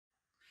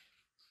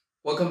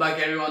Welcome back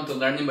everyone to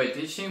Learning by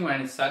Teaching. We're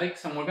in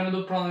statics and we're going to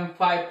do problem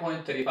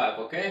 5.35,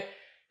 okay?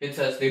 It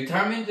says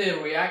determine the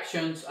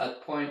reactions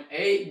at point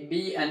A,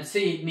 B, and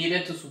C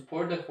needed to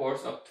support the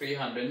force of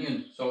 300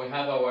 newtons. So we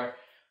have our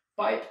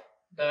pipe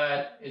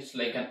that is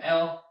like an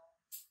L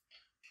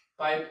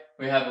pipe.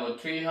 We have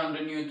about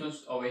 300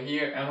 newtons over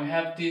here, and we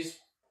have these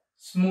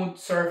smooth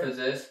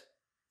surfaces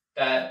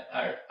that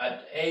are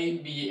at A,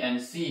 B,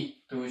 and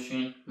C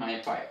pushing my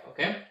pipe,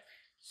 okay?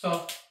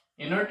 So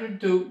in order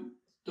to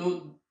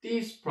do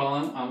this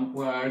problem,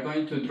 we are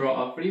going to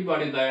draw a free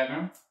body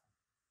diagram,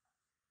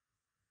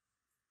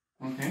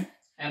 okay?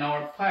 And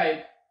our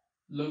pipe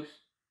looks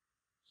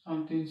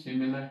something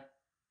similar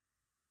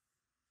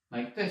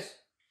like this.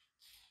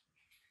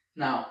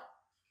 Now,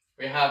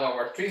 we have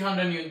our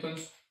 300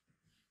 newtons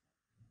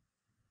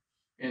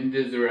in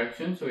this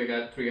direction, so we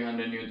got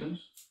 300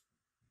 newtons.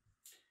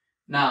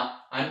 Now,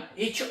 on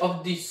each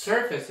of these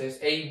surfaces,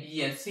 A,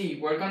 B, and C,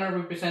 we're going to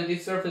represent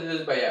these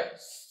surfaces by a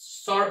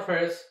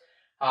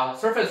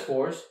surface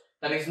force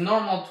that is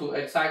normal to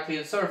exactly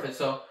the surface.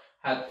 So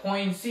at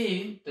point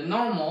C, the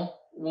normal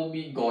will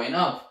be going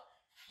up.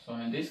 So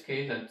in this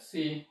case, at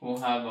C, we'll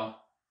have a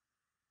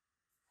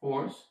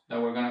force that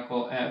we're going to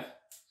call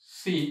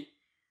FC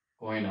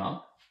going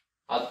up.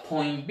 At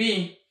point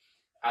B,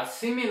 a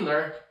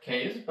similar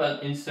case,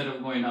 but instead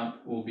of going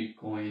up, we'll be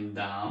going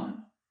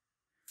down.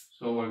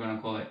 So we're going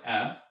to call it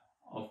F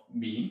of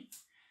B.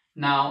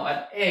 Now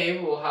at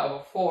A, we'll have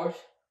a force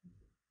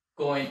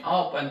going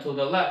up and to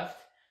the left,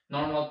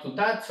 normal to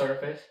that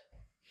surface.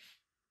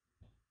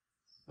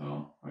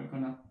 So we're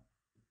going to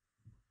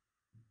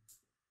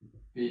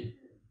be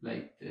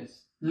like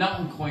this.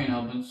 Not going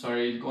up, I'm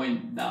sorry,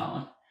 going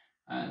down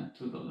and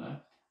to the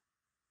left.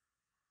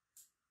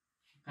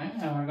 Okay,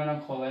 and we're going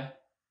to call it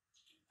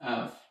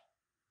F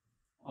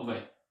of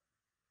A.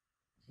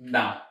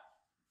 Now,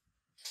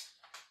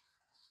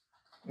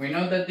 we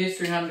know that this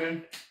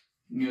 300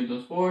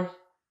 newtons force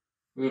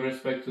with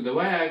respect to the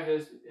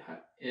y-axis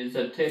is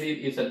a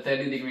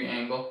 30 degree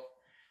angle.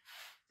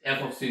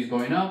 F of C is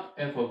going up,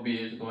 F of B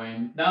is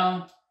going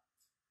down.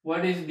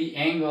 What is the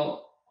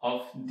angle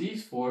of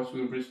this force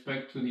with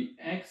respect to the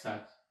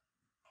x-axis?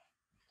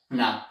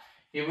 Now,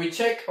 if we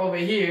check over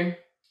here,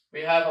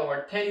 we have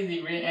our 30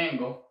 degree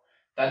angle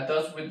that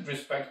does with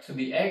respect to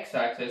the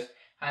x-axis,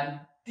 and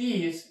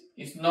this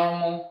is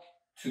normal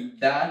to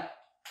that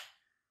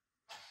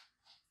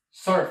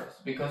surface,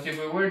 because if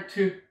we were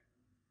to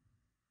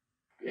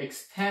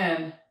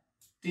extend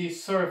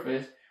this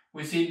surface,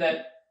 we see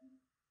that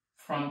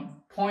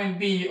from point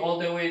B all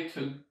the way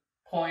to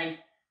point,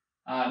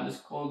 let's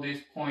call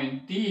this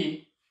point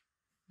D,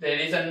 there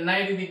is a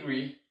 90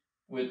 degree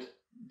with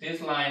this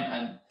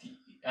line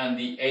and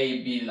the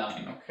AB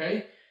line,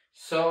 okay?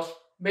 So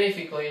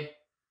basically,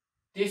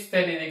 this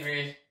 30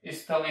 degrees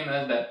is telling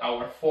us that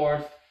our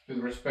force with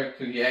respect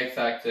to the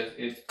x-axis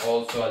is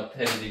also at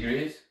 30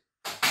 degrees.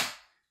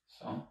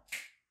 So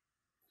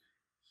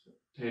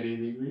 30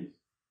 degrees.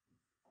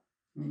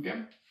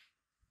 Okay.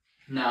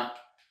 Now,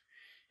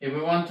 if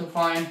we want to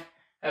find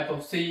f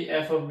of C,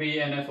 f of B,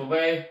 and f of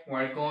A,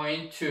 we're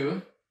going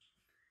to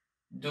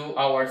do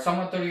our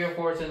summatory of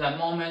forces and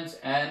moments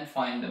and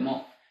find them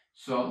all.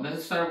 So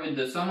let's start with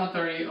the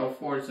summatory of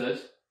forces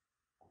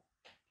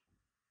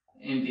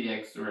in the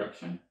x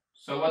direction.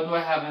 So what do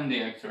I have in the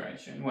x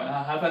direction? Well,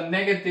 I have a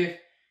negative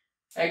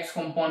x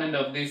component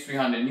of this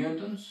 300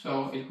 newtons,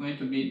 so it's going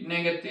to be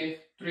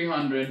negative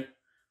 300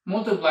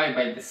 multiplied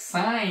by the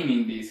sign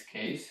in this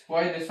case.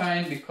 Why the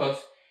sign?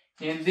 Because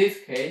in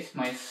this case,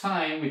 my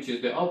sign, which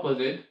is the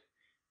opposite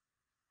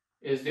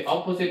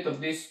of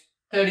this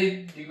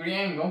 30 degree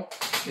angle,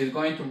 is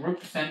going to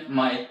represent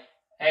my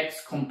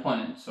x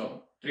component.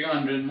 So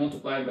 300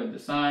 multiplied by the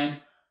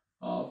sign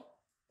of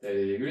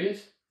 30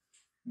 degrees,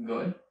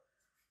 good,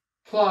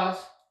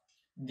 plus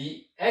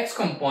the x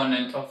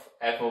component of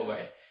f of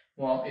A.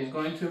 Well, it's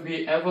going to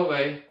be f of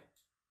A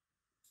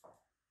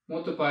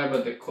multiplied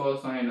by the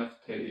cosine of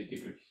 30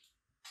 degrees.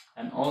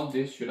 And all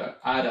this should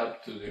add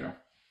up to 0.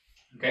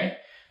 Okay?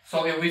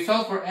 So if we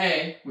solve for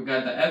A, we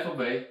got the f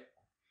of A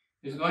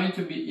is going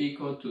to be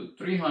equal to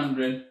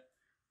 300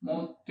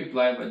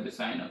 multiplied by the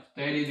sine of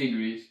 30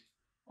 degrees,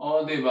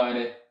 all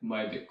divided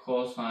by the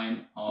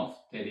cosine of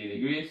 30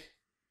 degrees.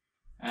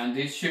 And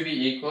this should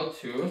be equal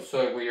to,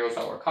 so if we use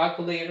our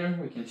calculator,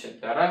 we can check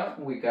that out.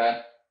 We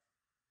got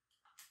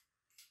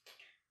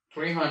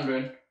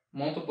 300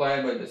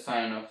 multiplied by the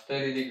sine of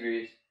 30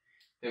 degrees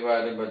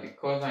divided by the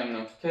cosine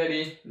of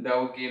 30, that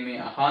will give me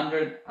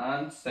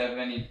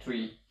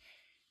 173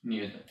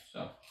 newtons.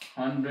 So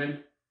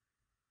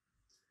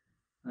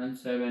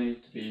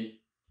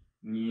 173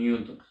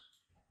 newtons.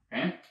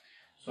 Okay,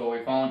 so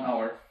we found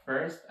our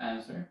first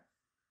answer.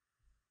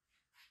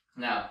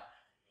 Now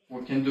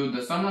we can do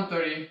the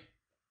summatory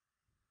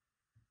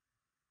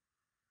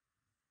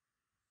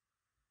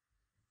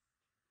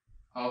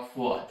of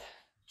what?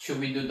 Should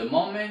we do the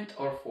moment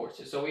or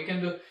forces? So we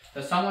can do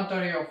the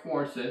summatory of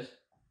forces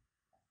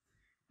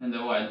in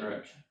the y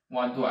direction.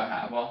 What do I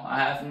have? Well, I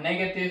have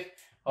negative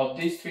of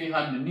these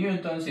 300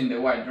 newtons in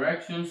the y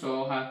direction,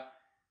 so I'll have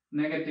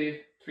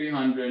negative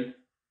 300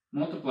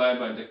 multiplied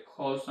by the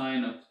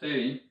cosine of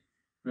 30.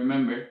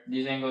 Remember,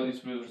 this angle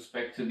is with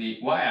respect to the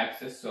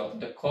y-axis, so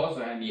the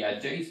cosine, the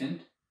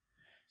adjacent,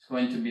 is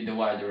going to be the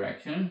y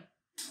direction,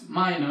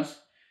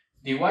 minus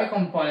the y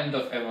component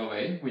of f of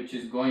a, which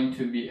is going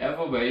to be f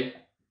of a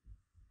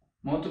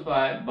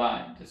multiplied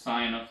by the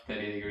sine of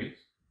 30 degrees,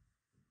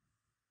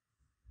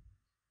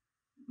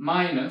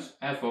 minus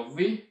f of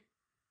v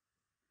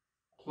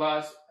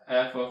plus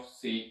f of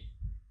c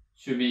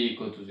should be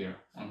equal to 0,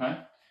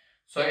 okay?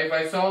 So if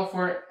I solve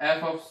for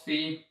f of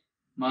c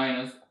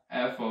minus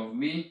f of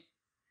v,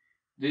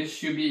 this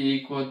should be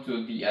equal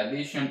to the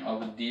addition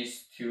of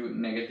these two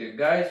negative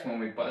guys when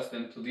we pass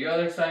them to the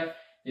other side.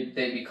 If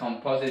they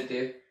become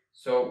positive,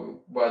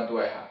 so what do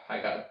I have? I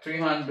got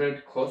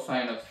 300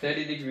 cosine of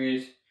 30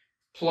 degrees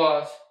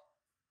plus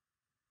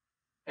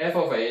f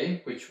of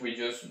a, which we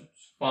just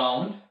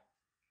found,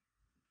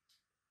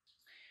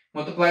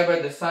 multiplied by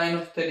the sine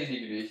of 30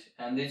 degrees,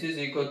 and this is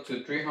equal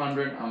to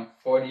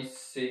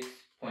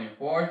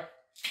 346.4.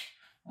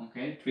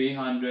 Okay,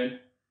 346.4.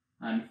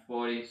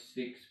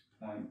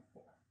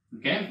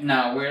 Okay,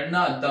 now we're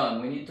not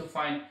done. We need to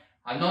find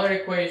another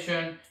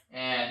equation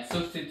and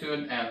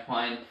substitute and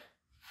find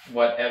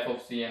what f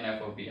of c and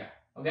f of b are.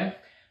 Okay,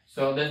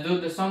 so let's do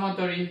the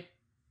summatory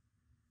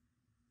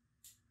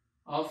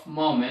of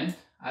moment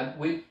at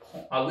which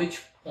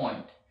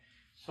point.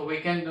 So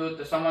we can do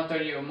the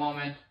summatory of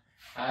moment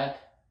at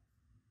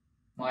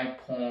my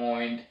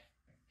point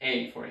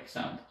A, for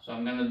example. So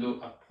I'm gonna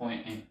do a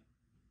point A.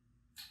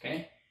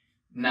 Okay,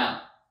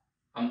 now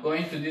I'm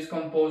going to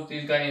decompose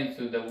this guy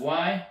into the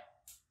y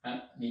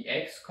and the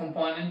x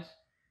component.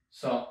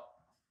 So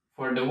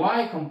for the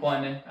y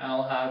component,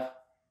 I'll have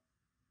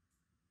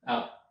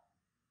a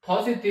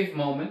positive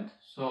moment.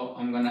 So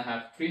I'm gonna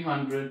have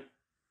 300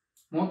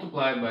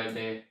 multiplied by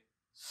the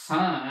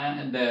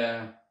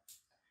sine,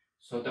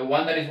 so the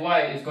one that is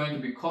y is going to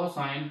be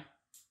cosine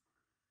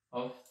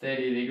of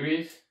 30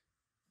 degrees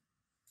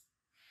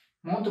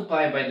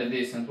multiplied by the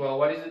distance. Well,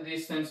 what is the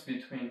distance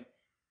between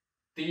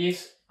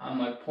this and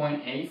my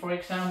point A, for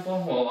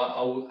example? Well,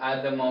 I will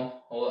add them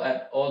up. I will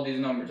add all these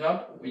numbers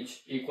up,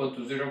 which equal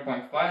to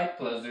 0.5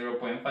 plus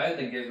 0.5,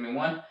 that gives me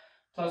 1,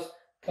 plus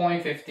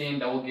 0.15,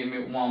 that will give me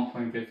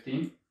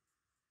 1.15.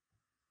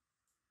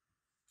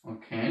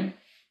 Okay.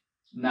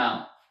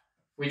 Now,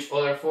 which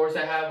other force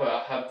I have? Well,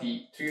 I have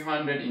the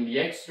 300 in the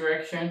x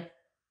direction.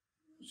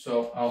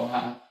 So I'll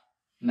have,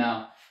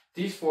 now,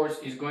 this force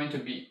is going to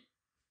be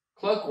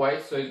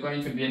clockwise, so it's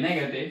going to be a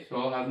negative.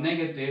 So I'll have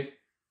negative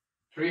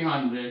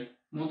 300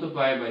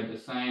 multiplied by the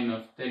sine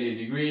of 30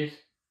 degrees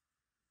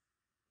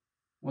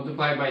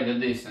multiplied by the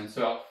distance.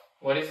 So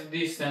what is the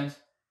distance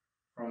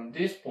from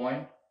this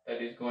point that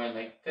is going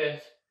like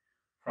this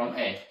from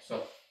A?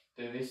 So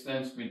the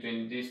distance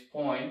between this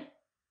point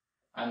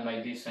and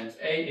my distance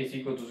A is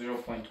equal to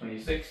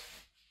 0.26.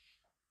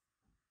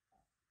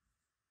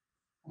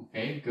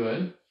 Okay,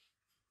 good.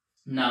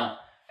 Now,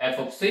 f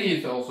of c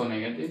is also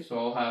negative, so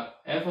I'll have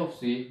f of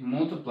c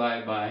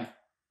multiplied by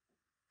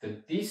the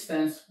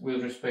distance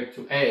with respect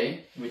to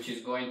A, which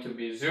is going to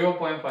be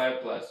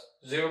 0.5 plus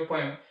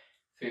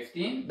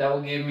 0.15. That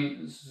will give me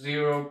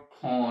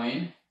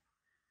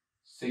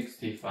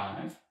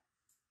 0.65.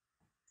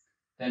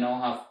 Then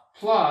I'll have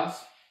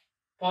plus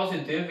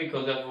positive,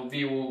 because f of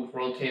v will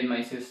rotate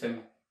my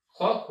system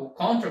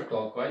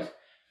counterclockwise.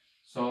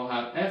 So I'll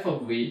have f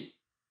of v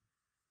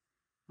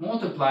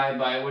multiplied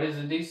by, what is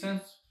the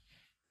distance?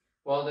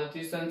 Well, the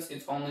distance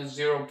is only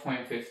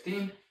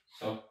 0.15,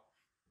 so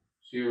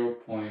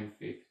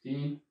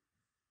 0.15.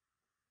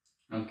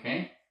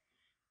 Okay,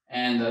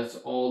 and that's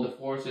all the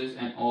forces,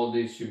 and all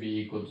this should be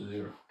equal to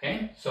 0.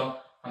 Okay, so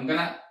I'm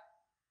gonna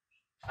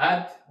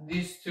add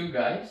these two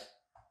guys,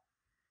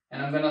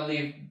 and I'm gonna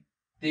leave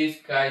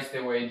these guys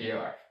the way they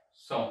are.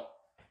 So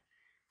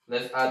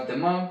let's add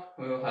them up.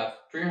 We will have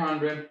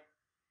 300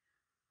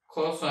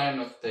 cosine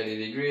of 30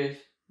 degrees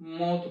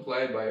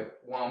multiplied by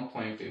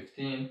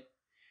 1.15,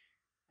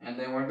 and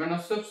then we're gonna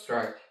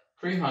subtract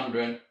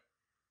 300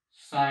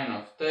 sine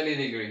of 30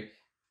 degrees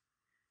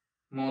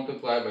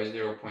multiplied by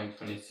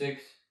 0.26,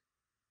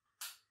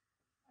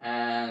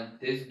 and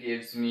this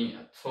gives me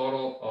a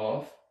total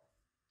of,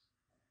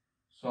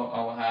 so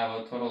I will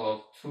have a total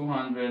of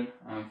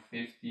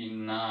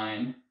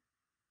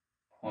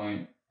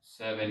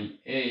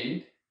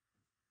 259.78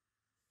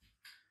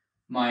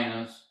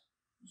 minus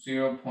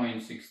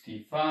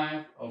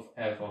 0.65 of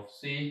f of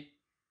c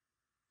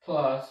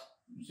plus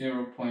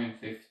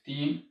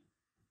 0.15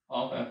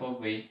 of f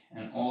of v,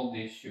 and all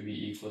this should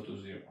be equal to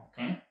 0.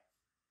 Okay,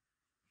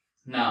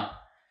 now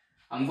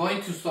I'm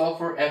going to solve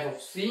for f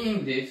of c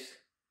in this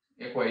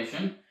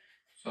equation.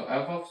 So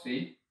f of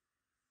c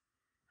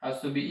has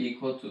to be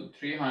equal to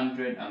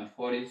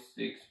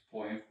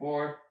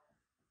 346.4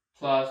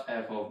 plus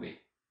f of v,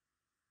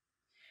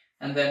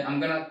 and then I'm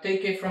gonna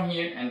take it from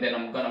here, and then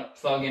I'm gonna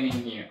plug it in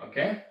here.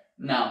 Okay,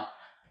 now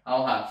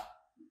I'll have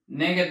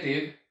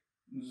negative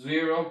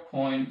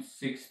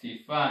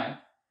 0.65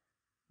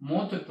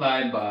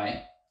 multiplied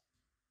by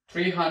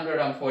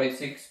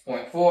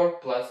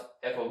 346.4 plus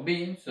f of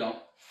b, so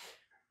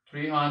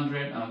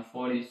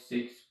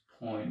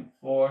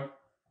 346.4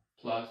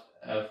 plus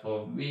f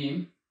of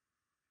b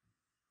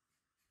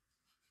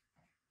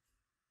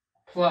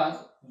plus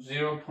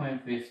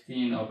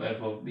 0.15 of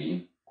f of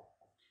b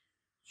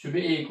should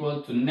be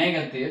equal to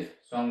negative,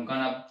 so I'm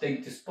gonna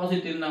take this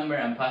positive number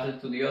and pass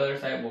it to the other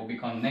side, will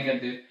become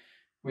negative.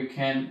 We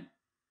can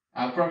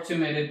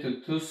approximate it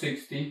to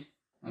 260,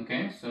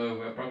 okay, so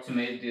we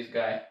approximate this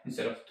guy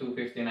instead of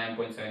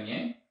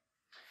 259.78.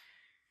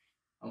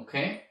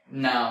 Okay,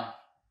 now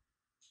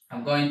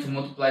I'm going to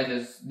multiply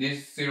this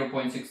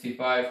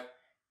 0.65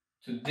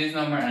 to this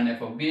number and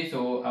f of b,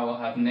 so I will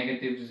have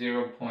negative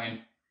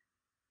 0.65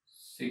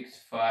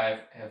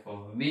 f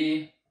of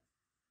b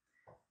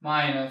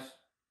minus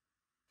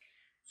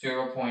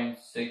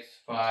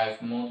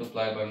 0.65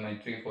 multiplied by my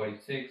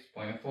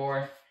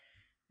 346.4,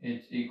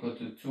 it's equal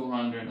to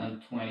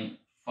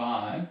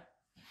 225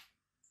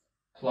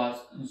 plus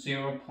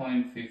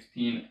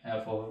 0.15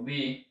 f of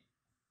b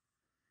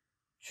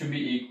should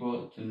be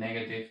equal to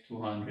negative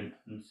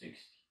 260.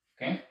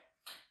 Okay,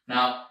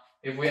 now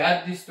if we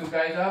add these two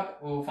guys up,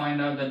 we'll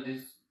find out that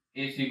this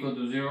is equal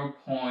to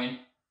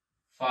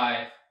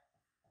 0.5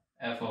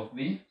 f of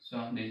b,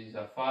 so this is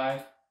a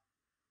 5.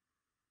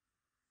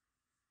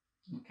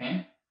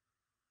 Okay,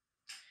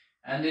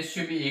 and this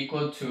should be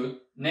equal to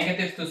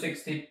negative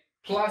 260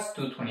 plus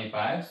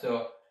 225,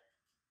 so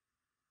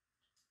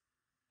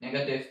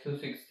negative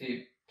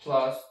 260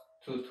 plus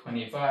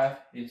 225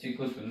 is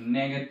equal to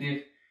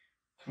negative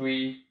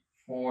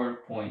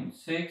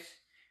 34.6,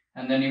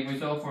 and then if we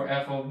solve for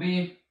f of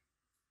b,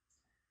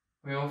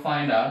 we will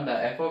find out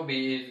that f of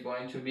b is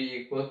going to be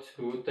equal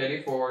to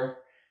 34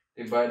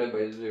 divided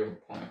by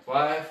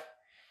 0.5.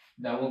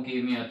 That will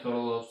give me a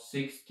total of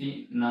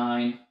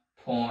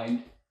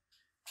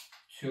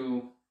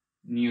 69.2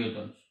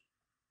 newtons.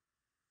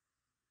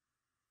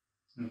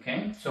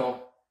 Okay,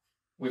 so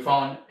we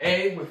found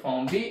A, we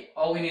found B,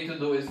 all we need to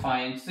do is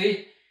find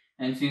C,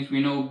 and since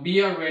we know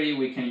B already,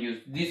 we can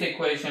use this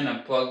equation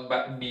and plug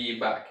B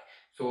back.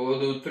 So we'll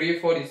do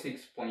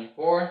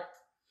 346.4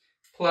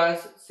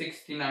 plus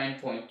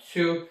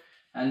 69.2,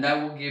 and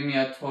that will give me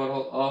a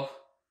total of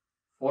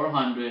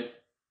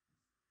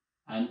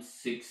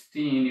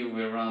 416 if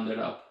we round it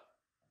up.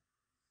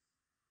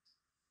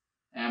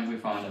 And we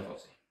found f of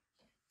C.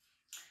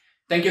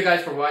 Thank you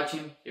guys for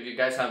watching. If you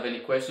guys have any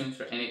questions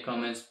or any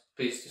comments,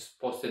 please just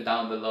post it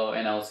down below,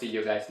 and I'll see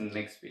you guys in the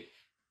next video.